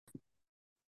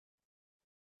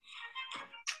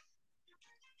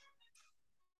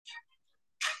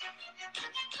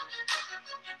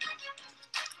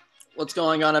What's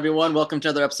going on, everyone? Welcome to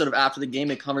another episode of After the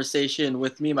Game, a conversation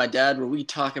with me and my dad, where we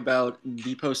talk about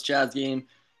the post-Jazz game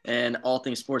and all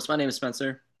things sports. My name is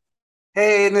Spencer.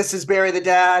 Hey, and this is Barry the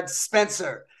Dad.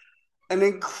 Spencer, an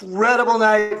incredible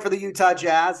night for the Utah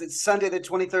Jazz. It's Sunday, the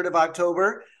 23rd of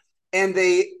October, and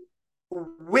they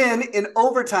win in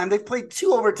overtime. They've played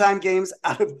two overtime games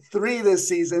out of three this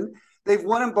season. They've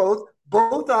won them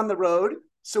both on the road.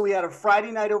 So we had a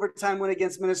Friday night overtime win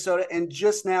against Minnesota, and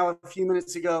just now, a few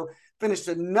minutes ago, finished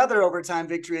another overtime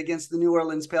victory against the New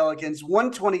Orleans Pelicans,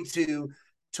 122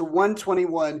 to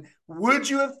 121. Would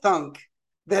you have thunk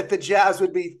that the Jazz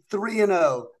would be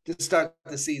 3-0 to start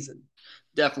the season?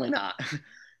 Definitely not.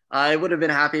 I would have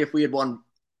been happy if we had won.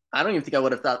 I don't even think I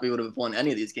would have thought we would have won any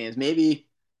of these games. Maybe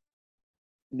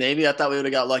I thought we would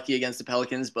have got lucky against the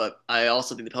Pelicans, but I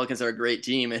also think the Pelicans are a great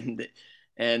team,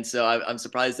 and so I'm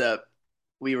surprised that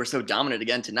we were so dominant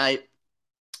again tonight.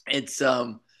 It's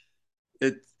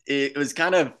it it was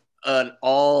kind of an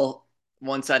all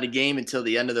one-sided game until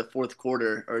the end of the fourth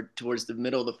quarter or towards the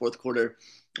middle of the fourth quarter.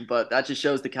 But that just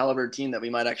shows the caliber of team that we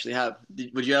might actually have.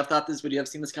 Would you have thought this? Would you have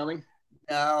seen this coming?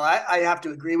 No, I have to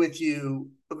agree with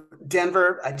you.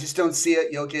 Denver, I just don't see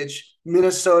it. Jokic,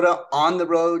 Minnesota on the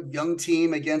road, young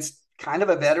team against kind of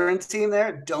a veteran team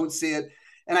there. Don't see it.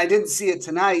 And I didn't see it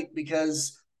tonight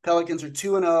because Pelicans are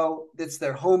 2-0. It's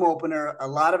their home opener. A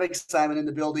lot of excitement in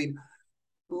the building.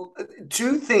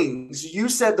 Two things. You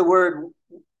said the word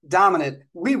dominant.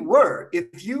 We were.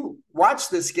 If you watch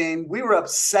this game, we were up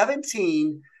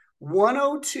 17,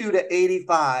 102 to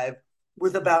 85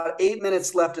 with about 8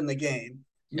 minutes left in the game,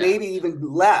 Yeah. maybe even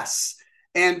less.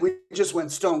 And we just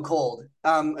went stone cold.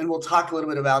 And we'll talk a little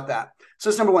bit about that. So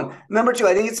that's number one. Number two,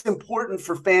 I think it's important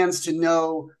for fans to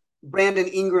know Brandon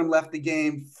Ingram left the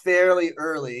game fairly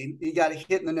early. He got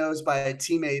hit in the nose by a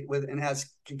teammate and has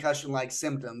concussion-like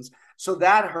symptoms. So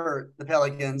that hurt the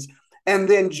Pelicans. And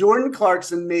then Jordan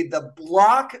Clarkson made the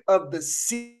block of the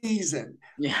season.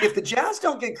 Yeah. If the Jazz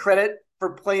don't get credit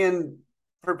for playing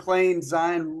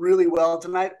Zion really well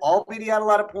tonight, albeit he had a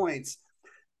lot of points,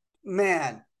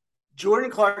 man, Jordan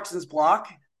Clarkson's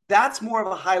block, that's more of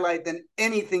a highlight than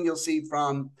anything you'll see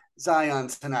from Zion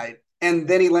tonight. And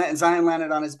then Zion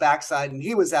landed on his backside and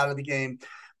he was out of the game.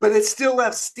 But it still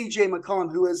left CJ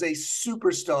McCollum, who is a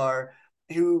superstar,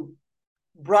 who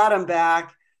brought him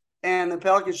back. And the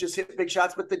Pelicans just hit big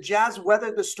shots. But the Jazz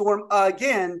weathered the storm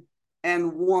again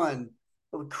and won.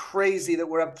 Crazy that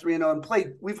we're up 3-0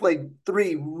 and we played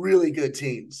three really good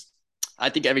teams. I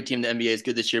think every team in the NBA is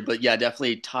good this year, but yeah,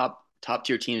 definitely top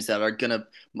tier teams that are gonna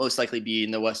most likely be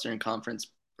in the Western Conference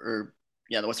or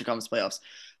yeah, the Western Conference playoffs.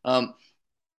 Um,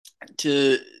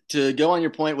 to go on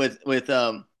your point with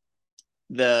the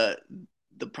the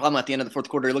problem at the end of the fourth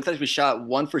quarter, it looked like we shot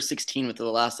 1 for 16 with the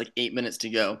last like 8 minutes to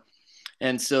go,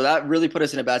 and so that really put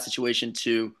us in a bad situation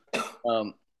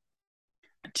um,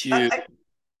 to I,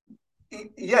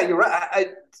 yeah, you're right.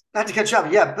 Not to cut you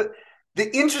off. Yeah, but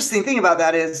the interesting thing about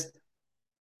that is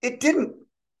it didn't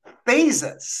phase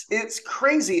us. It's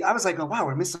crazy. I was like, oh, wow,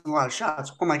 we're missing a lot of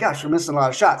shots. Oh my gosh, we're missing a lot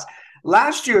of shots.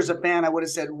 Last year, as a fan, I would have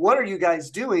said, what are you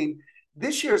guys doing?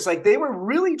 This year, it's like they were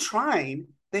really trying.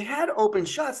 They had open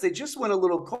shots. They just went a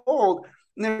little cold,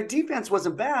 and their defense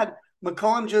wasn't bad.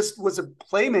 McCollum just was a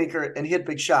playmaker and hit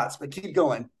big shots, but keep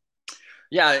going.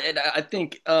 yeah, and I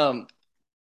think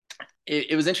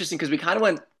it was interesting because we kind of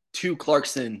went to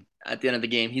Clarkson at the end of the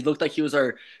game. He looked like he was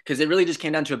our because it really just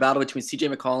came down to a battle between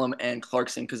CJ McCollum and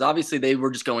Clarkson because obviously they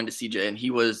were just going to CJ and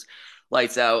he was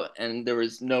lights out and there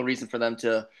was no reason for them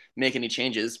to make any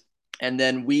changes. And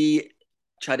then we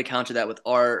tried to counter that with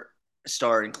our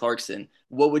star in Clarkson.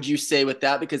 What would you say with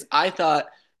that? Because I thought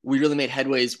we really made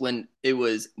headways when it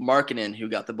was Markkanen who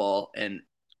got the ball and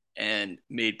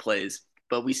made plays,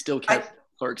 but we still I kept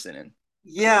Clarkson in.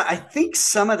 Yeah, I think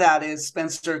some of that is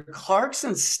Spencer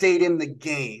Clarkson stayed in the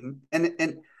game, and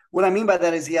what I mean by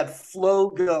that is he had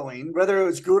flow going, whether it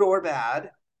was good or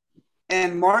bad.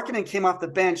 And Markkinen came off the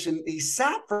bench and he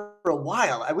sat for a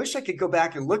while. I wish I could go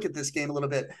back and look at this game a little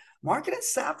bit. Markkinen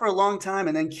sat for a long time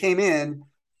and then came in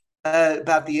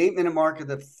about the 8 minute mark of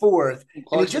the fourth, And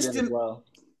and he Clarkson just did as didn't. well.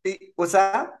 What's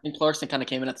that? And Clarkson kind of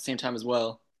came in at the same time as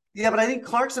well. Yeah, but I think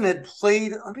Clarkson had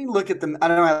played. Let me look at them. I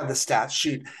don't have the stats.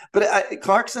 Shoot, but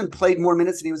Clarkson played more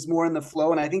minutes and he was more in the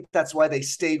flow, and I think that's why they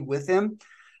stayed with him.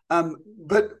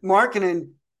 But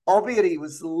Markkinen, albeit he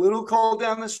was a little cold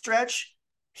down the stretch,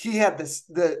 he had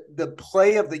the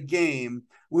play of the game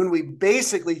when we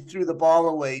basically threw the ball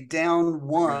away down Right.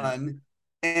 one,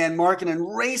 and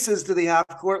Markkinen races to the half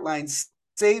court line,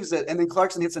 saves it, and then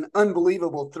Clarkson hits an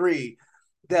unbelievable three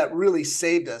that really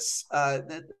saved us.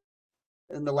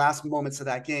 In the last moments of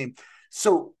that game.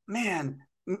 So, man,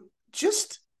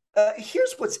 just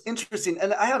here's what's interesting,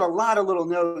 and I had a lot of little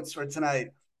notes for tonight.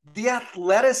 The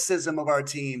athleticism of our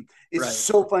team is Right.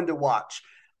 so fun to watch.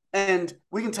 And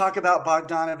we can talk about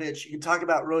Bogdanovich, you can talk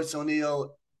about Royce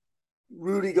O'Neal,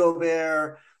 Rudy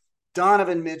Gobert,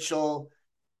 Donovan Mitchell.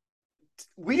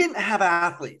 We didn't have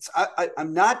athletes.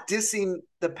 I'm not dissing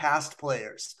the past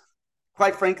players.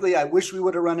 Quite frankly, I wish we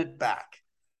would have run it back.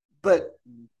 But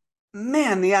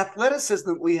man, the athleticism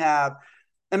that we have,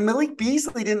 and Malik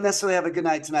Beasley didn't necessarily have a good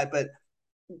night tonight, but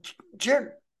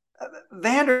Jared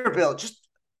Vanderbilt just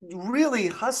really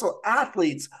hustle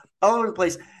athletes all over the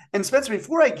place. And Spencer,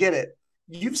 before I get it,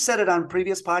 you've said it on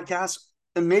previous podcasts,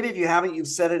 and maybe if you haven't, you've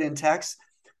said it in text.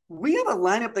 We have a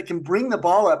lineup that can bring the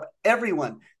ball up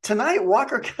everyone. Tonight,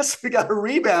 Walker Kessler got a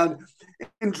rebound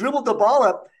and dribbled the ball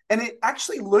up, and it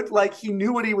actually looked like he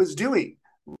knew what he was doing.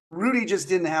 Rudy just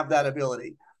didn't have that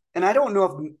ability. And I don't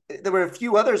know if there were a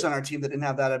few others on our team that didn't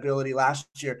have that ability last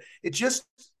year. It just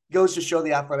goes to show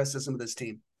the athleticism of this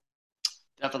team.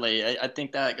 Definitely. I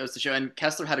think that goes to show. And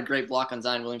Kessler had a great block on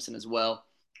Zion Williamson as well,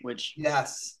 which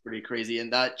yes, pretty crazy.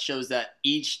 And that shows that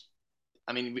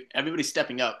everybody's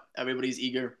stepping up. Everybody's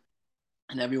eager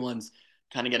and everyone's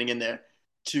kind of getting in there.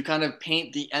 To kind of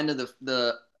paint the end of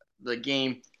the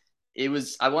game,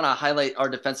 I want to highlight our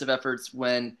defensive efforts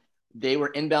when they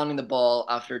were inbounding the ball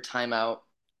after timeout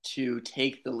to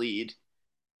take the lead.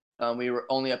 We were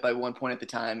only up by 1 point at the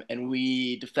time, and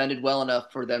we defended well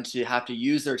enough for them to have to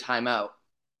use their timeout.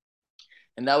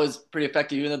 And that was pretty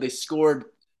effective, even though they scored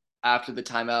after the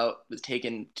timeout was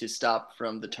taken to stop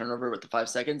from the turnover with the 5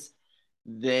 seconds.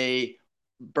 They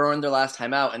burned their last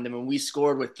timeout, and then when we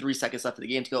scored with 3 seconds left of the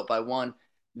game to go up by 1,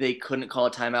 they couldn't call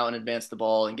a timeout and advance the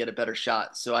ball and get a better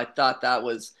shot. So I thought that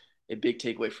was a big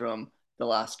takeaway from the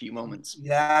last few moments.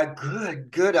 Yeah,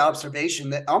 good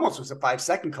observation. That almost was a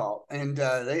 5-second call, and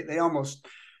they almost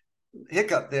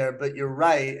hiccup there. But you're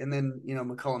right. And then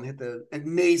McCollum hit the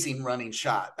amazing running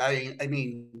shot. I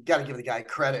mean, got to give the guy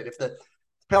credit. If the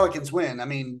Pelicans win, I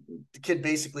mean, the kid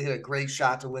basically hit a great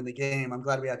shot to win the game. I'm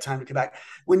glad we had time to come back.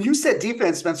 When you said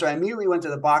defense, Spencer, I immediately went to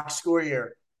the box score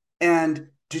here. And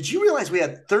did you realize we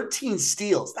had 13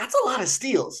 steals? That's a lot of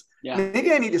steals. Yeah.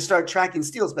 Maybe I need to start tracking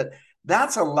steals, but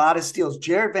that's a lot of steals.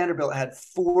 Jared Vanderbilt had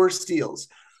 4 steals.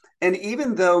 And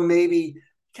even though maybe, I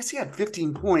guess he had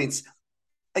 15 points,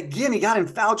 again, he got in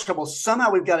foul trouble.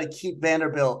 Somehow we've got to keep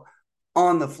Vanderbilt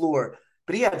on the floor.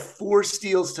 But he had 4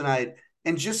 steals tonight,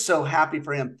 and just so happy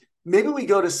for him. Maybe we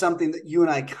go to something that you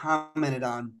and I commented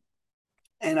on,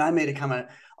 and I made a comment.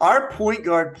 Our point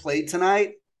guard played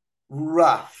tonight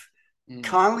rough.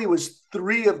 Conley was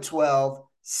 3 of 12.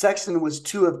 Sexton was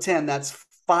 2 of 10. That's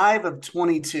 5 of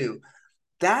 22.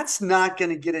 That's not going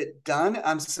to get it done.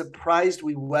 I'm surprised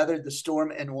we weathered the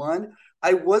storm and won.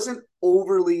 I wasn't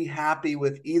overly happy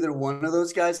with either one of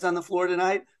those guys on the floor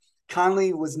tonight.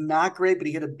 Conley was not great, but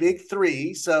he hit a big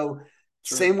 3. So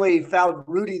sure. Same way he fouled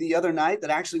Rudy the other night, that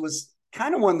actually was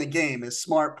kind of won the game. His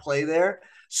smart play there.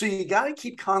 So you got to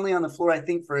keep Conley on the floor, I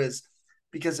think,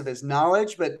 because of his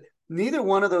knowledge. But neither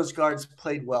one of those guards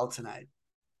played well tonight.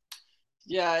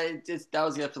 Yeah, that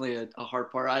was definitely a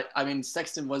hard part. I mean,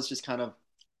 Sexton was just kind of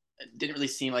didn't really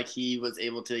seem like he was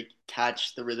able to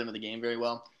catch the rhythm of the game very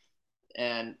well.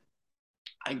 And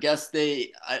I guess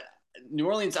New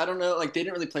Orleans, I don't know, like they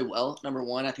didn't really play well. Number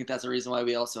one, I think that's the reason why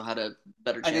we also had a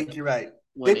better chance. I think you're right.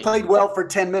 Winning. They played well for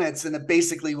 10 minutes and it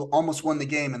basically almost won the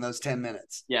game in those 10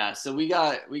 minutes. Yeah, so we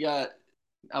got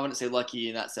I wouldn't say lucky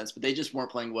in that sense, but they just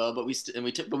weren't playing well. But we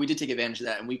did take advantage of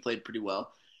that, and we played pretty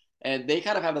well. And they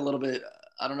kind of have a little bit.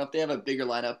 I don't know if they have a bigger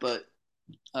lineup, but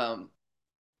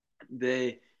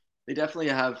they definitely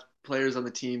have players on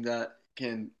the team that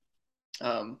can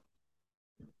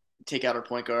take out our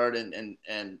point guard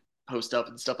and post up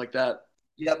and stuff like that.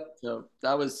 Yep. So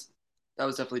that was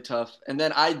definitely tough. And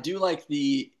then I do like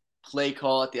the play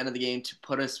call at the end of the game to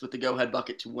put us with the go-ahead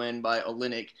bucket to win by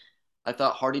Olynyk. I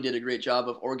thought Hardy did a great job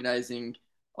of organizing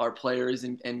our players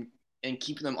and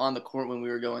keeping them on the court when we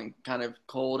were going kind of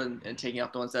cold and taking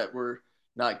out the ones that were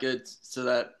not good so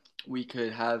that we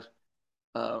could have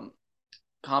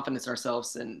confidence in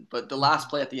ourselves. But the last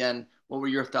play at the end, what were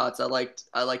your thoughts? I liked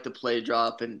the play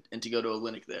drop and to go to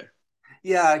Olynyk there.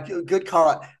 Yeah, good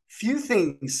call. Few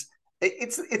things.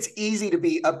 It's easy to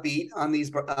be upbeat on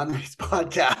these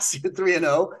podcasts.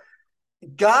 3-0.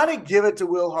 Gotta give it to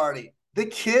Will Hardy. The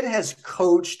kid has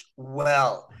coached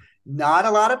well. Not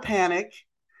a lot of panic.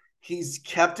 He's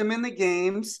kept him in the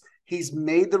games. He's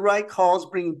made the right calls,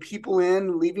 bringing people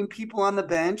in, leaving people on the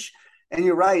bench. And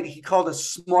you're right. He called a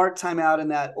smart timeout in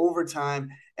that overtime.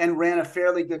 and ran a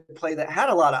fairly good play that had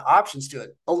a lot of options to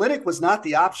it. Olynyk was not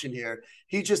the option here.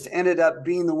 He just ended up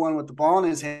being the one with the ball in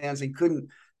his hands and couldn't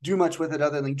do much with it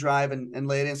other than drive and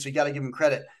lay it in. So you got to give him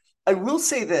credit. I will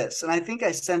say this, and I think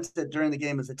I sent it during the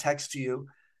game as a text to you.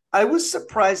 I was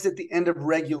surprised at the end of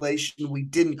regulation we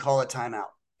didn't call a timeout.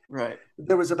 Right.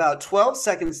 There was about 12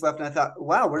 seconds left, and I thought,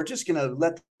 wow, we're just going to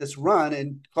let this run.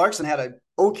 And Clarkson had an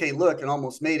okay look and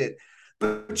almost made it.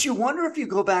 But you wonder if you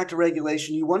go back to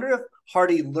regulation, you wonder if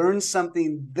Hardy learned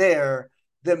something there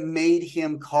that made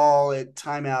him call it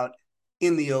timeout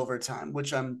in the overtime,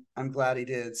 which I'm glad he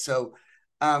did. So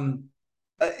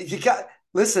you got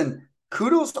listen,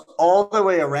 kudos all the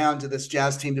way around to this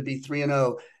Jazz team to be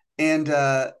 3-0. And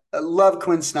I love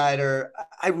Quinn Snyder.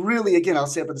 I really, again, I'll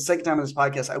say it for the second time on this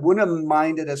podcast, I wouldn't have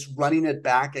minded us running it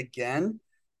back again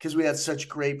because we had such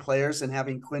great players and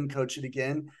having Quinn coach it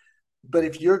again. But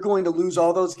if you're going to lose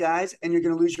all those guys and you're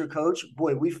going to lose your coach,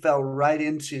 boy, we fell right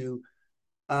into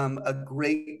a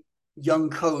great young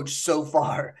coach so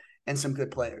far and some good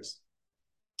players.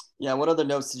 Yeah. What other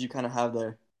notes did you kind of have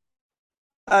there?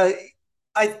 Uh,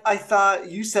 I thought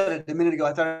you said it a minute ago.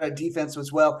 I thought our defense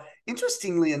was well.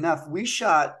 Interestingly enough, we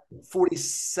shot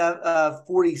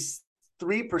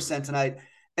 43% tonight,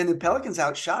 and the Pelicans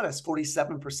outshot us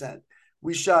 47%.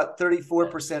 We shot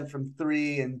 34% from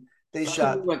three, and they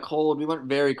shot. We went cold. We went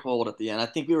very cold at the end. I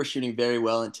think we were shooting very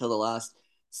well until the last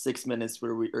 6 minutes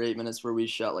or 8 minutes where we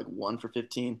shot like 1 for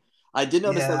 15. I did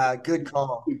notice that Good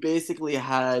call. we basically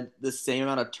had the same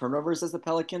amount of turnovers as the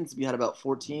Pelicans. We had about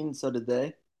 14. So did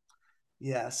they.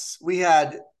 Yes, we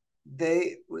had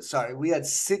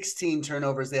 16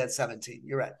 turnovers. They had 17.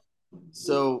 You're right.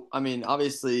 So, I mean,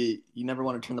 obviously, you never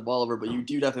want to turn the ball over, but you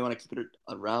do definitely want to keep it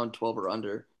around 12 or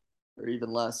under, or even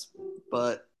less.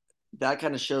 But that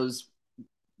kind of shows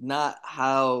not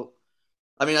how.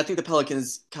 I mean, I think the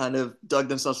Pelicans kind of dug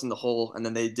themselves in the hole, and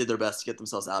then they did their best to get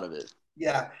themselves out of it.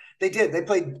 Yeah, they did. They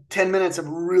played 10 minutes of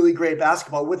really great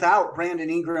basketball without Brandon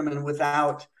Ingram and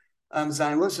without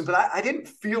Zion Williamson. But I didn't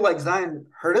feel like Zion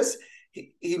hurt us.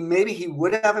 Maybe he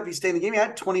would have if he stayed in the game. He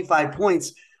had 25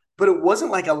 points, but it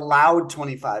wasn't like a loud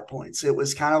 25 points. It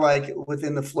was kind of like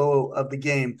within the flow of the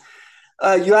game.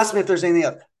 You asked me if there's anything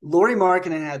else. Lauri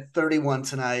Markkanen had 31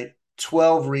 tonight,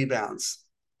 12 rebounds.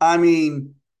 I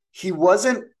mean, he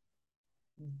wasn't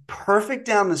perfect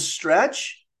down the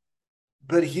stretch,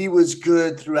 but he was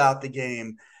good throughout the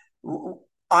game.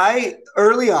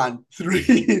 Early on,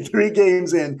 three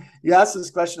games in, you asked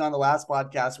this question on the last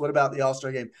podcast. What about the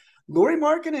All-Star game? Lauri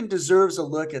Markkanen deserves a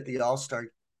look at the All-Star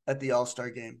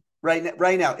game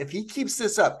right now. If he keeps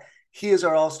this up, he is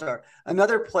our All-Star.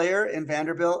 Another player in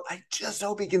Vanderbilt, I just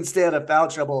hope he can stay out of foul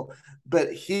trouble,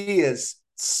 but he is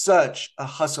such a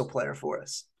hustle player for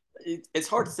us. It's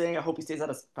hard to say. I hope he stays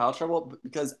out of foul trouble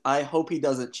because I hope he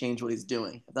doesn't change what he's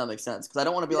doing, if that makes sense. Because I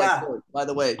don't want to be like, oh, by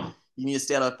the way, you need to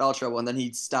stay out of foul trouble, and then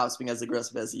he stops being as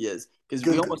aggressive as he is. Because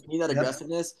we almost need that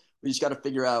aggressiveness. We just got to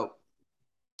figure out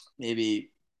maybe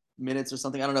minutes or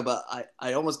something. I don't know, but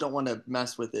I almost don't want to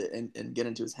mess with it and get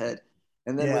into his head.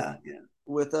 And then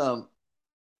with Markkanen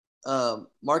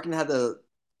had the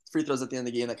free throws at the end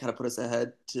of the game that kind of put us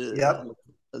ahead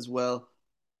as well.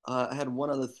 I had one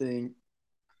other thing.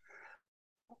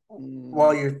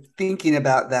 While you're thinking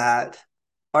about that,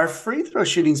 our free throw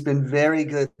shooting's been very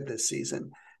good this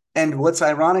season. And what's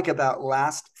ironic about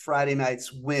last Friday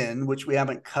night's win, which we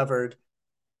haven't covered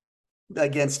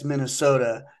against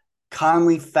Minnesota,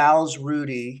 Conley fouls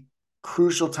Rudy,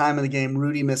 crucial time in the game.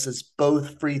 Rudy misses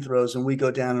both free throws, and we go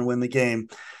down and win the game.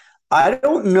 I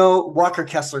don't know. Walker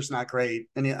Kessler's not great,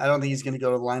 and I don't think he's going to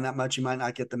go to the line that much. He might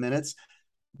not get the minutes.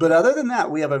 But other than that,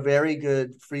 we have a very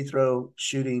good free throw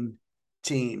shooting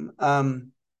team.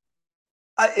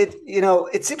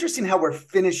 It's interesting how we're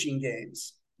finishing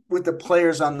games with the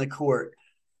players on the court.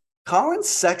 Colin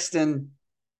Sexton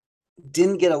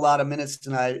didn't get a lot of minutes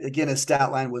tonight. Again, his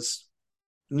stat line was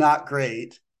not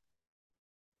great,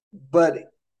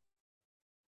 but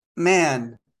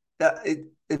man,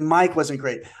 Mike wasn't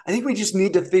great. I think we just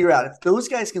need to figure out if those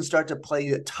guys can start to play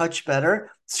a touch better.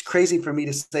 It's crazy for me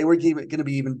to say we're going to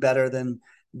be even better than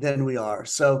we are.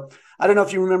 So I don't know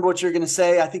if you remember what you're going to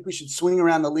say. I think we should swing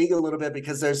around the league a little bit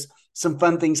because there's some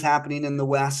fun things happening in the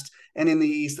West and in the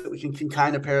East that we can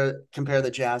kind of compare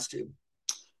the Jazz to.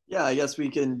 Yeah, I guess we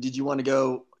can. Did you want to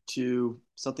go to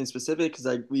something specific? Because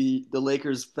the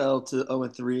Lakers fell to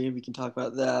 0-3. We can talk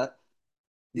about that.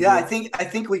 Yeah, I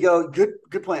think we go.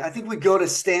 Good point. I think we go to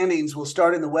standings. We'll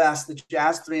start in the West. The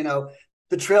Jazz 3-0.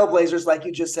 The Trailblazers, like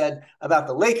you just said about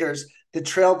the Lakers, the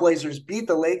Trailblazers beat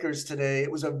the Lakers today.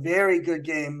 It was a very good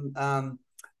game.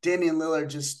 Damian Lillard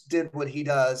just did what he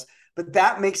does. but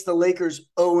that makes the Lakers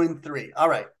 0-3. All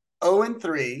right,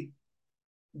 0-3.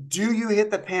 Do you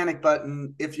hit the panic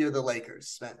button if you're the Lakers,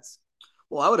 Spence?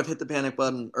 Well, I would have hit the panic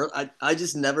button. Or I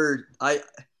just never.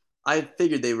 I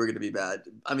figured they were going to be bad.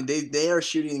 I mean, they are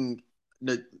shooting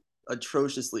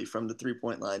atrociously from the 3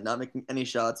 point line, not making any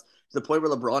shots to the point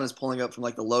where LeBron is pulling up from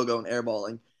like the logo and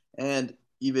airballing, and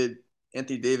even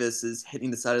Anthony Davis is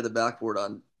hitting the side of the backboard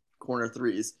on corner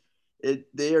threes.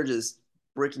 They are just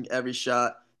breaking every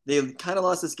shot. They kind of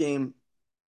lost this game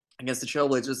against the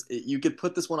Trailblazers. You could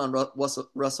put this one on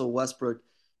Russell Westbrook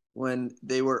when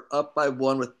they were up by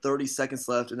one with 30 seconds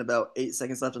left and about 8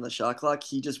 seconds left on the shot clock.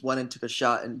 He just went and took a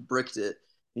shot and bricked it.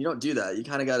 You don't do that. You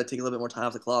kind of got to take a little bit more time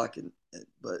off the clock.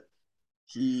 But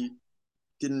he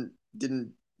didn't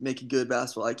make a good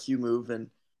basketball IQ move, and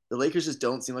the Lakers just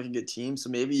don't seem like a good team. So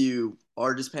maybe you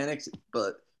are just panicked,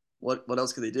 but what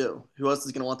else could they do? Who else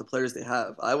is going to want the players they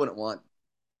have? I wouldn't want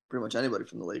pretty much anybody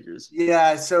from the Lakers.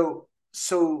 Yeah,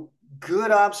 so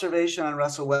good observation on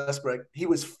Russell Westbrook. He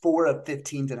was 4 of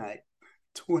 15 tonight,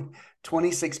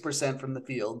 26% from the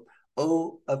field,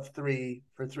 0 of 3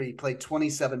 for 3, played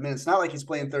 27 minutes. Not like he's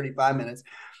playing 35 minutes.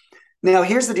 Now,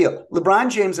 here's the deal. LeBron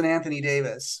James and Anthony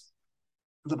Davis.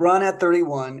 LeBron had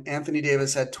 31. Anthony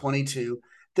Davis had 22.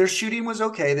 Their shooting was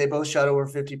okay. They both shot over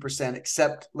 50%,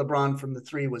 except LeBron from the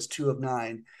 3 was 2 of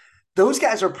 9. Those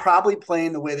guys are probably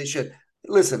playing the way they should.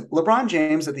 Listen, LeBron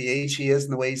James at the age he is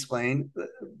and the way he's playing,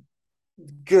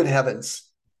 good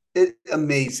heavens.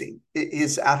 Amazing.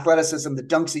 His athleticism, the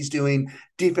dunks he's doing,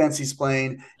 defense he's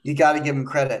playing, you got to give him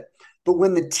credit. But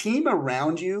when the team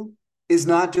around you is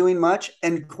not doing much,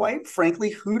 and quite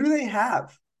frankly, who do they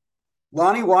have?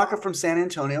 Lonnie Walker from San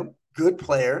Antonio, good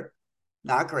player,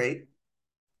 not great.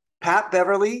 Pat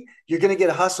Beverly, you're going to get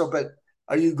a hustle, but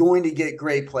are you going to get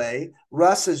great play?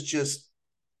 Russ is just,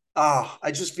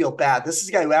 I just feel bad. This is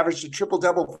a guy who averaged a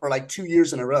triple-double for like 2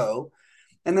 years in a row.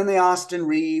 And then the Austin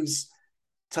Reeves,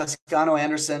 Toscano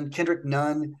Anderson, Kendrick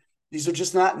Nunn. These are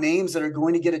just not names that are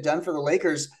going to get it done for the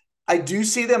Lakers. I do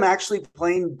see them actually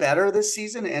playing better this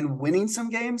season and winning some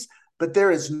games, but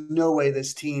there is no way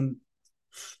this team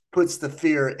puts the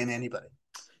fear in anybody.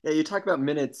 Yeah, you talk about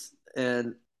minutes,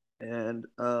 and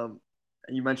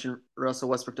you mentioned Russell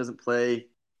Westbrook doesn't play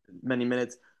many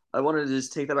minutes. I wanted to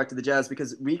just take that back to the Jazz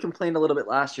because we complained a little bit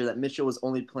last year that Mitchell was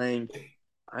only playing,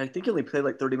 I think he only played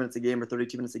like 30 minutes a game or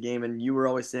 32 minutes a game, and you were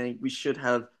always saying we should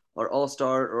have our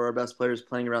all-star or our best players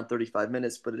playing around 35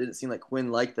 minutes, but it didn't seem like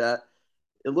Quinn liked that.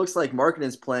 It looks like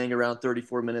Markkanen's playing around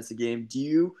 34 minutes a game. Do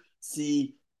you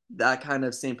see that kind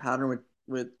of same pattern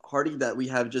with Hardy, that we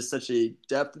have just such a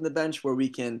depth in the bench where we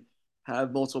can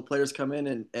have multiple players come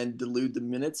in and dilute the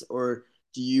minutes, or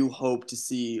do you hope to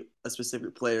see a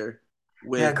specific player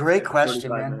with great question,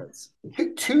 35 man. minutes?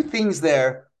 Two things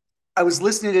there. I was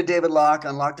listening to David Locke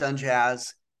on Locked On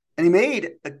Jazz, and he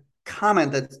made a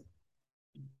comment that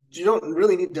you don't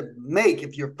really need to make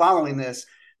if you're following this.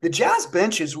 The Jazz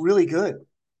bench is really good.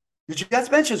 The Jazz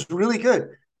bench is really good.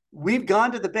 We've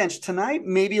gone to the bench tonight,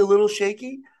 maybe a little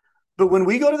shaky, but when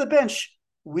we go to the bench,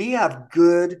 we have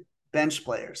good bench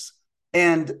players.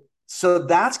 And so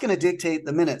that's going to dictate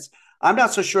the minutes. I'm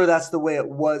not so sure that's the way it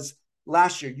was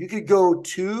last year. You could go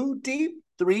 2 deep,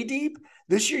 3 deep.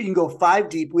 This year you can go 5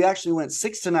 deep. We actually went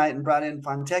 6 tonight and brought in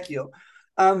Fontecchio.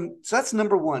 So that's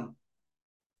number one.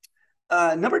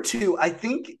 Number two, I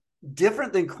think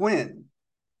different than Quinn.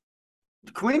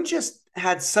 Quinn just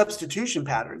had substitution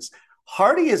patterns.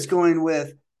 Hardy is going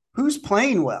with who's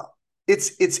playing well.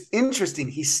 It's interesting.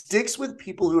 He sticks with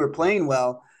people who are playing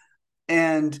well.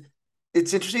 And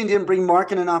it's interesting he didn't bring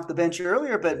Markkanen off the bench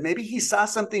earlier, but maybe he saw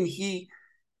something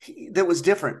that was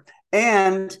different.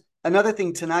 And another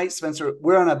thing tonight, Spencer,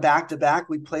 we're on a back-to-back.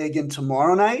 We play again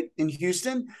tomorrow night in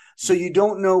Houston. So you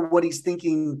don't know what he's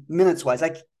thinking minutes-wise.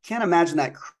 I can't imagine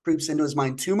that creeps into his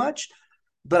mind too much.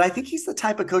 But I think he's the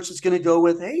type of coach that's going to go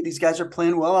with, hey, these guys are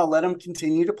playing well. I'll let them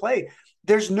continue to play.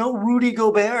 There's no Rudy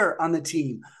Gobert on the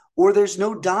team, or there's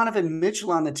no Donovan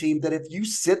Mitchell on the team that if you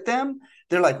sit them,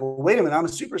 they're like, well, wait a minute, I'm a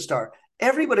superstar.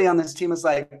 Everybody on this team is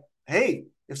like, hey,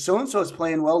 if so-and-so is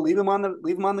playing well, leave him on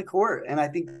the court. And I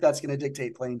think that's going to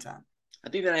dictate playing time. I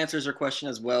think that answers our question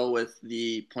as well with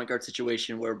the point guard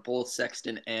situation where both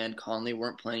Sexton and Conley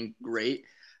weren't playing great.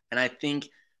 And I think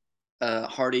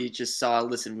Hardy just saw,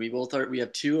 listen, we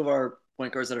have 2 of our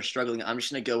point guards that are struggling. I'm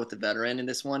just going to go with the veteran in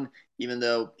this one, even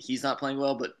though he's not playing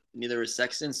well, but neither is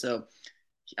Sexton. So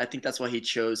I think that's why he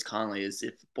chose Conley, is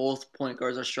if both point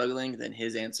guards are struggling, then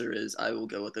his answer is I will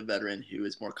go with the veteran who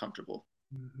is more comfortable.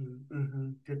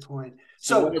 Good point.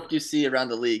 So what do you see around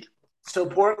the league? So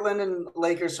Portland and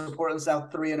Lakers. So Portland's now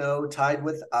 3-0, tied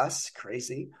with us.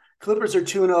 Crazy. Clippers are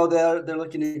 2-0. They're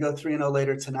looking to go 3-0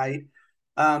 later tonight.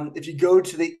 If you go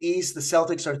to the East, the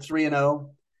Celtics are 3-0,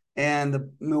 and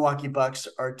the Milwaukee Bucks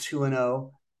are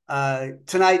 2-0.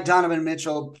 Tonight, Donovan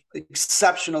Mitchell,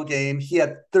 exceptional game. He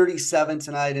had 37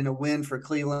 tonight in a win for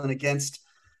Cleveland against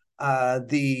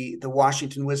the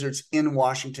Washington Wizards in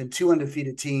Washington, two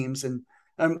undefeated teams. And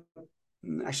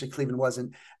actually, Cleveland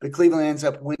wasn't, but Cleveland ends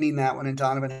up winning that one, and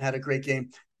Donovan had a great game.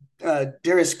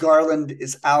 Darius Garland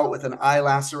is out with an eye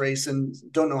laceration.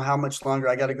 Don't know how much longer.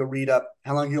 I got to go read up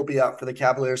how long he'll be out for the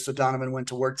Cavaliers. So Donovan went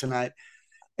to work tonight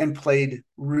and played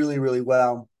really, really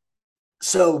well.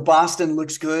 So Boston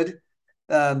looks good.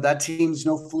 That team's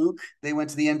no fluke. They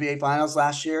went to the NBA Finals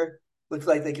last year. Looks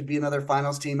like they could be another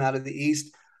finals team out of the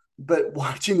East. But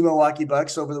watching the Milwaukee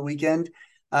Bucks over the weekend,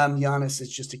 Giannis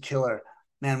is just a killer.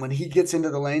 Man, when he gets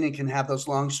into the lane and can have those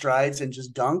long strides and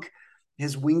just dunk,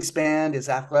 his wingspan, his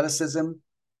athleticism,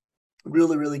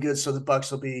 really, really good. So the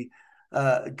Bucks will be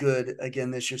good again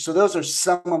this year. So those are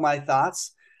some of my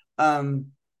thoughts.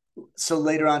 So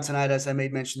later on tonight, as I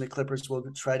made mention, the Clippers will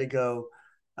try to go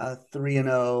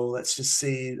 3-0. Let's just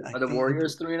see. Are the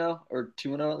Warriors 3-0 or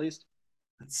 2-0 at least?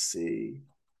 Let's see.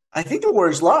 I think the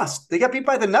Warriors lost. They got beat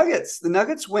by the Nuggets. The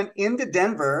Nuggets went into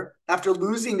Denver after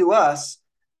losing to us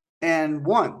and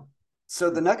won.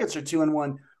 So the Nuggets are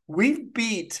 2-1. We've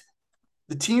beat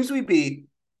the teams we beat.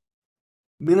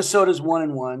 Minnesota's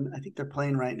 1-1. I think they're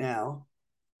playing right now.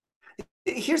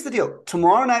 Here's the deal.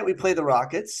 Tomorrow night we play the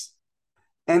Rockets,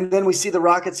 and then we see the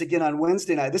Rockets again on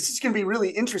Wednesday night. This is going to be really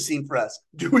interesting for us.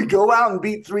 Do we go out and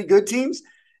beat three good teams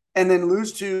and then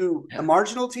lose to a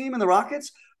marginal team in the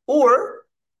Rockets? Or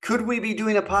could we be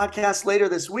doing a podcast later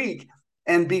this week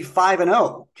and be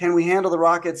 5-0? Can we handle the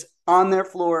Rockets on their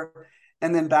floor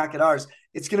and then back at ours?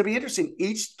 It's going to be interesting.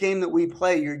 Each game that we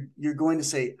play, you're going to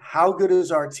say, how good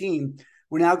is our team?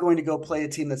 We're now going to go play a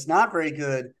team that's not very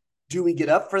good. Do we get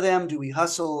up for them? Do we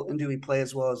hustle? And do we play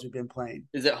as well as we've been playing?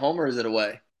 Is it home or is it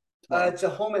away? It's a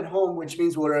home and home, which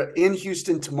means we're in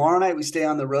Houston tomorrow night. We stay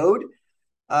on the road.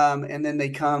 And then they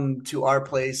come to our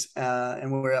place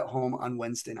and we're at home on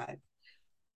Wednesday night.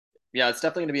 Yeah, it's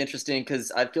definitely going to be interesting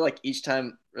because I feel like each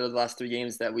time over the last 3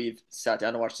 games that we've sat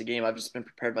down to watch the game, I've just been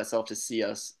prepared myself to see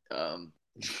us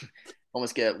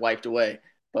almost get wiped away.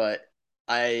 But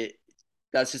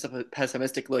that's just a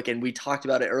pessimistic look. And we talked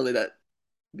about it early that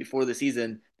before the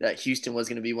season that Houston was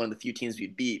going to be one of the few teams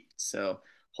we'd beat. So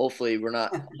hopefully we're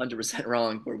not 100%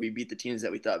 wrong where we beat the teams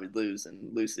that we thought we'd lose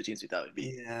and lose the teams we thought we'd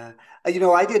beat. Yeah. I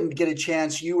didn't get a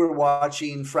chance. You were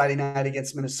watching Friday night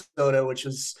against Minnesota, which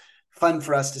was fun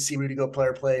for us to see Rudy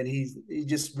Gobert play. And he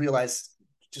just realized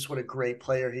just what a great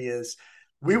player he is.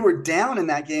 We were down in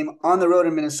that game on the road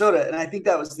in Minnesota. And I think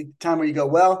that was the time where you go,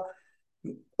 well,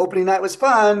 opening night was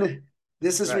fun.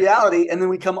 This is reality. And then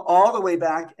we come all the way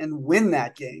back and win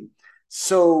that game.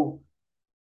 So,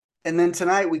 and then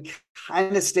tonight we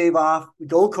kind of stave off. We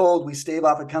go cold, we stave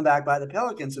off and come back by the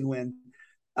Pelicans and win.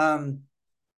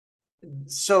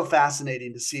 So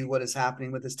fascinating to see what is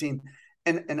happening with this team.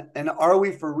 And are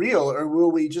we for real, or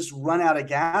will we just run out of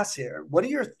gas here? What are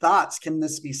your thoughts? Can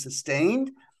this be sustained?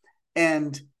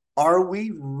 And are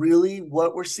we really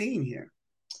what we're seeing here?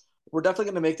 We're definitely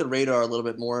going to make the radar a little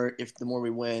bit more if the more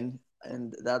we win.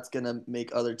 And that's going to make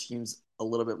other teams a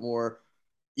little bit more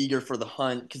eager for the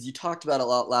hunt. Because you talked about a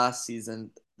lot last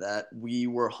season that we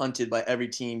were hunted by every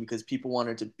team because people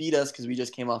wanted to beat us because we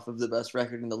just came off of the best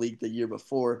record in the league the year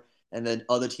before. And then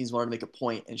other teams wanted to make a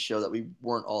point and show that we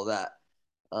weren't all that.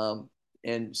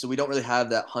 And so we don't really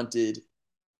have that hunted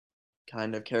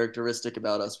kind of characteristic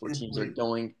about us where teams are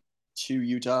going to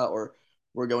Utah or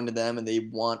we're going to them and they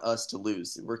want us to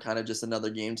lose. We're kind of just another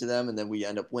game to them and then we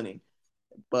end up winning.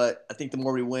 But I think the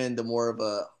more we win, the more of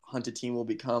a hunted team we'll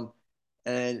become.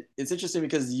 And it's interesting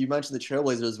because you mentioned the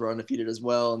Trailblazers were undefeated as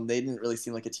well, and they didn't really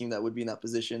seem like a team that would be in that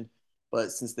position.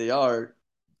 But since they are,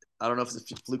 I don't know if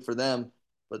it's a fluke for them,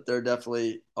 but there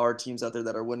definitely are teams out there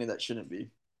that are winning that shouldn't be.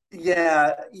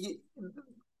 Yeah.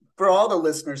 For all the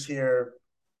listeners here,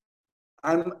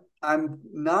 I'm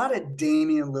not a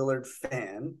Damian Lillard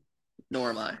fan.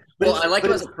 Nor am I. Well, I like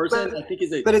him as a person. I think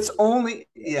he's a. But it's only,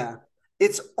 yeah.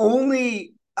 It's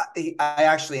only, I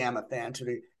actually am a fan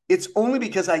today. It's only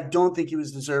because I don't think he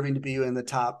was deserving to be in the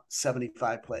top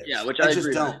 75 players. Yeah, which I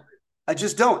just don't. I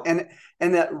just don't.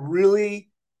 And that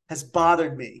really has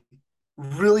bothered me.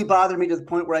 Really bothered me to the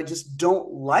point where I just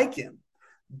don't like him.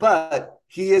 But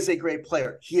he is a great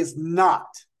player. He is not,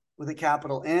 with a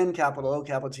capital N, capital O,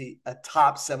 capital T, a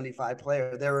top 75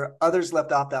 player. There are others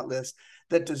left off that list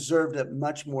that deserved it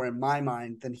much more in my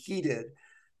mind than he did.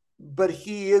 But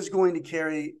he is going to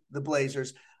carry the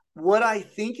Blazers. What I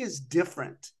think is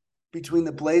different between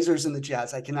the Blazers and the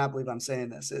Jazz, I cannot believe I'm saying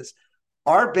this, is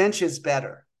our bench is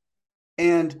better.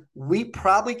 And we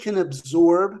probably can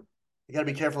absorb, you got to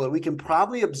be careful, we can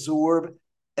probably absorb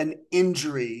an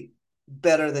injury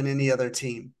better than any other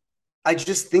team. I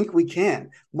just think we can.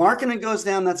 Markkanen goes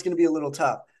down, that's going to be a little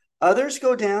tough. Others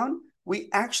go down, we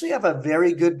actually have a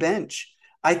very good bench.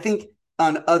 I think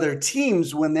on other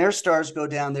teams, when their stars go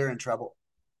down, they're in trouble.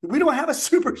 We don't have a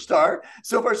superstar.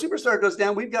 So if our superstar goes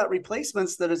down, we've got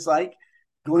replacements that is like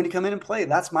going to come in and play.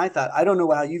 That's my thought. I don't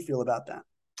know how you feel about that.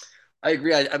 I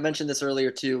agree. I mentioned this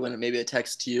earlier too when maybe a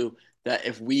text to you that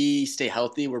if we stay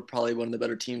healthy, we're probably one of the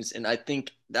better teams. And I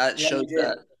think that Yeah, shows you did.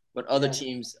 that when other Yeah.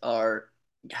 teams are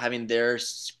having their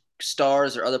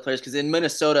stars or other players, because in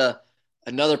Minnesota,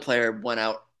 another player went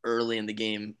out early in the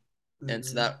game, and so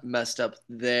Mm-hmm. that messed up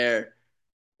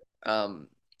um,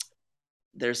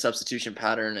 their substitution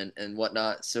pattern and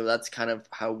whatnot. So that's kind of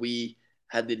how we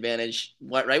had the advantage.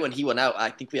 Right when he went out, I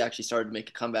think we actually started to make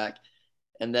a comeback.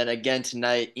 And then again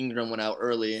tonight, Ingram went out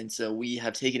early, and so we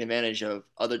have taken advantage of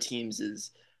other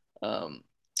teams' um,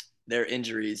 their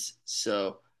injuries.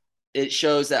 So it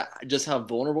shows that just how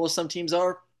vulnerable some teams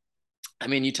are. I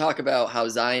mean, you talk about how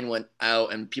Zion went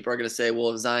out, and people are going to say,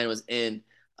 well, if Zion was in,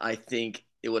 I think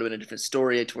it would have been a different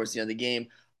story towards the end of the game.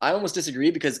 I almost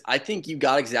disagree because I think you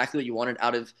got exactly what you wanted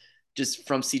out of just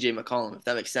from CJ McCollum, if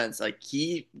that makes sense. Like,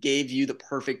 he gave you the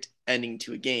perfect ending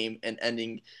to a game and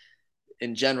ending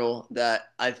in general that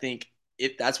I think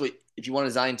if you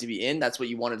wanted Zion to be in, that's what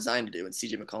you wanted Zion to do, and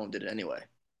CJ McCollum did it anyway.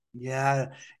 Yeah.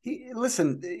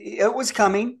 Listen, it was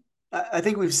coming. I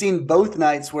think we've seen both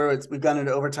nights where we've gone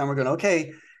into overtime. We're going,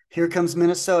 okay, here comes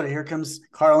Minnesota. Here comes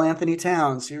Karl-Anthony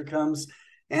Towns. Here comes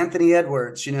Anthony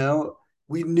Edwards.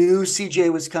 We knew CJ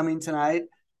was coming tonight.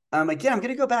 Again, I'm going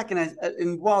to go back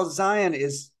and while Zion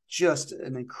is just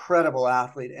an incredible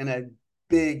athlete and a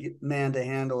big man to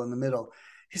handle in the middle,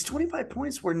 his 25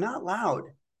 points were not loud.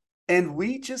 And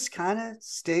we just kind of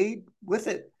stayed with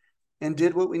it and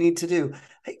did what we need to do.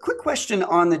 Hey, quick question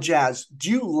on the Jazz. Do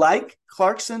you like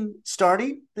Clarkson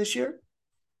starting this year?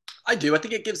 I do. I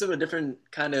think it gives him a different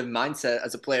kind of mindset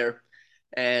as a player,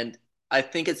 and I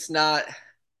think it's not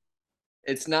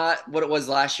what it was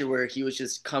last year where he was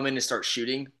just coming to start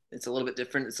shooting. It's a little bit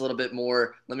different. It's a little bit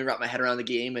more, let me wrap my head around the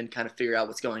game and kind of figure out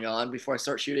what's going on before I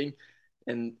start shooting.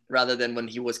 And rather than when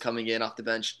he was coming in off the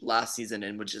bench last season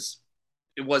and would just,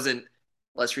 it wasn't,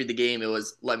 let's read the game. It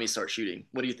was, let me start shooting.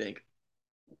 What do you think?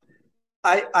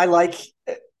 I I like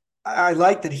I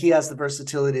like that he has the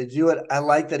versatility to do it. I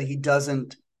like that he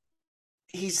doesn't.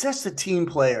 He's just a team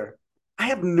player. I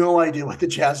have no idea what the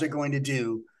Jazz are going to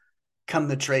do come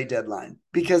the trade deadline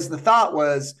because the thought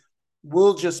was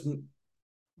we'll just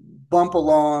bump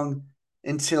along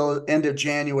until end of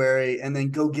January and then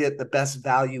go get the best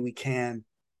value we can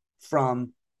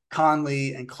from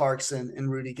Conley and Clarkson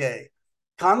and Rudy Gay.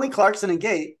 Conley, Clarkson, and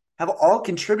Gay have all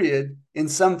contributed in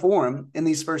some form in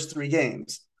these first three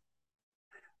games.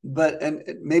 But and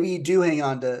maybe you do hang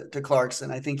on to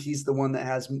Clarkson. I think he's the one that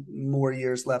has more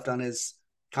years left on his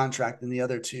contract than the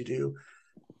other two do.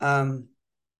 Um,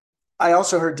 I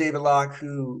also heard David Locke,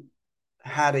 who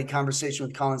had a conversation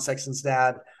with Colin Sexton's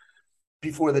dad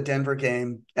before the Denver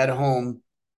game at home.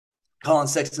 Colin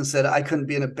Sexton said, I couldn't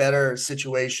be in a better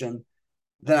situation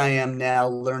than I am now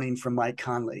learning from Mike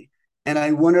Conley. And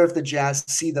I wonder if the Jazz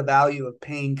see the value of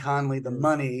paying Conley the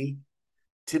money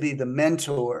to be the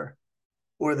mentor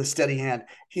or the steady hand.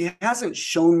 He hasn't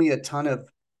shown me a ton of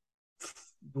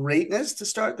greatness to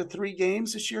start the three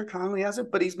games this year. Conley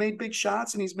hasn't, but he's made big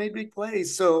shots and he's made big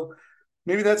plays. So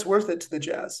maybe that's worth it to the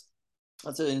Jazz.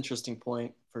 That's an interesting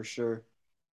point for sure.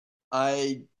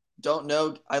 I don't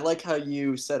know. I like how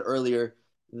you said earlier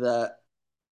that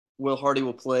Will Hardy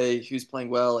will play who's playing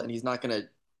well, and he's not gonna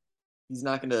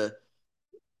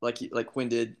like Quinn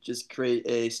did, just create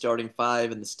a starting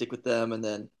five and stick with them, and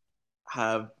then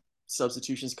have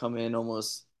substitutions come in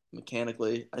almost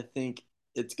mechanically. I think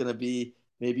it's gonna be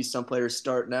maybe some players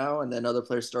start now and then other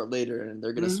players start later, and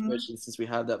they're gonna Mm-hmm. switch. And since we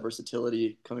have that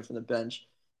versatility coming from the bench,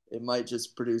 it might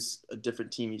just produce a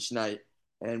different team each night.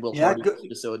 And Will Yeah, Hardy is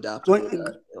just so adaptable going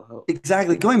that it'll help.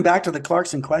 exactly. Going back to the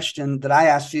Clarkson question that I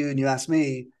asked you and you asked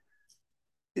me,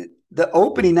 the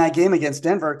opening night game against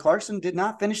Denver, Clarkson did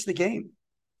not finish the game.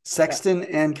 Yeah. Sexton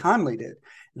and Conley did.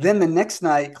 Then the next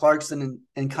night, Clarkson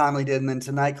and Conley did, and then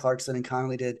tonight, Clarkson and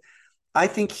Conley did. I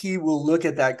think he will look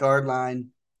at that guard line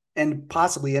and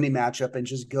possibly any matchup and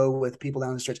just go with people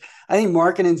down the stretch. I think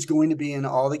Markkanen's going to be in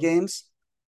all the games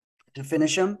to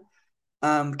finish him.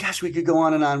 Gosh, we could go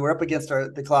on and on. We're up against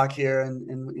the clock here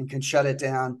and can shut it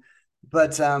down.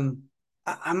 But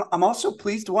I'm also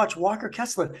pleased to watch Walker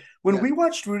Kessler. When Yeah. we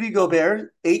watched Rudy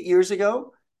Gobert 8 years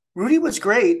ago, Rudy was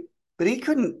great, but he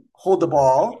couldn't hold the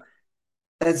ball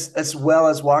as well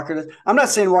as Walker does. I'm not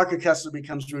saying Walker Kessler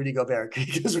becomes Rudy Gobert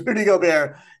because Rudy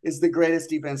Gobert is the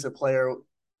greatest defensive player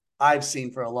I've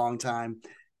seen for a long time.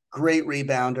 Great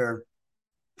rebounder,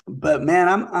 but man,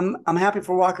 I'm happy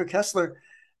for Walker Kessler.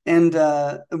 And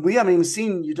we haven't even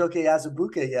seen Udoka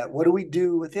Azubuike yet. What do we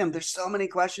do with him? There's so many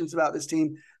questions about this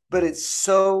team, but it's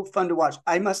so fun to watch.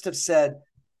 I must have said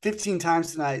 15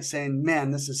 times tonight saying,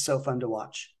 man, this is so fun to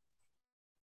watch.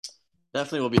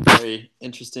 Definitely will be very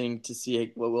interesting to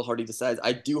see what Will Hardy decides.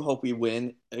 I do hope we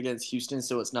win against Houston,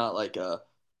 so it's not like a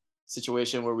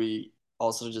situation where we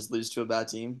also just lose to a bad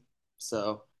team.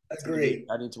 So it's going to be Agree.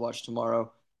 exciting to watch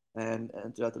tomorrow and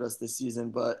throughout the rest of the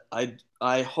season. But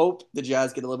I hope the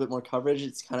Jazz get a little bit more coverage.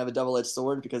 It's kind of a double edged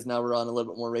sword because now we're on a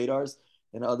little bit more radars,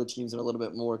 and other teams are a little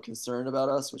bit more concerned about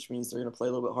us, which means they're going to play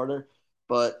a little bit harder.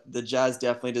 But the Jazz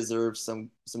definitely deserve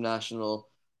some national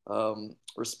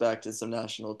respect and some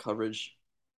national coverage.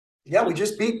 Yeah, we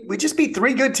just beat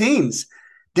three good teams.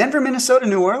 Denver, Minnesota,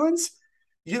 New Orleans.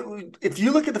 If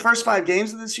you look at the first 5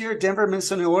 games of this year, Denver,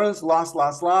 Minnesota, New Orleans, lost,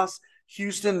 lost, lost.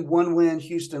 Houston, one win.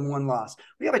 Houston, one loss.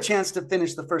 We have a chance to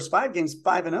finish the first 5 games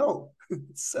 5-0.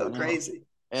 It's I so know. crazy.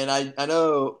 And I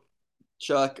know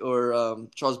Chuck or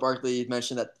Charles Barkley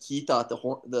mentioned that he thought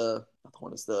not the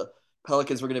Hornets, the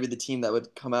Pelicans were going to be the team that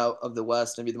would come out of the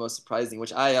West and be the most surprising,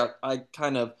 which I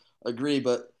kind of agree.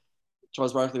 But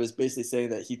Charles Barkley was basically saying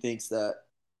that he thinks that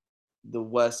the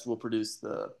West will produce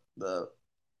the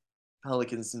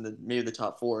Pelicans in the maybe the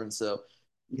top four, and so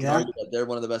you can Yeah, argue that they're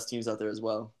one of the best teams out there as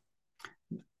well.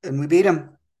 and we beat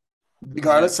them, Yeah,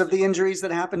 regardless of the injuries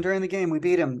that happened during the game. We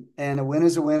beat them, and a win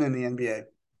is a win in the NBA.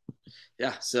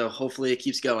 yeah. So hopefully it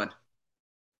keeps going.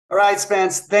 All right,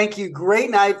 Spence. Thank you.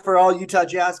 Great night for all Utah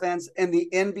Jazz fans, and the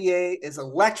NBA is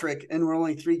electric, and we're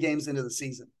only 3 games into the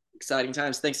season. Exciting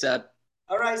times. Thanks, Dad.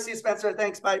 All right, see you, Spencer.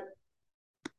 Thanks. Bye.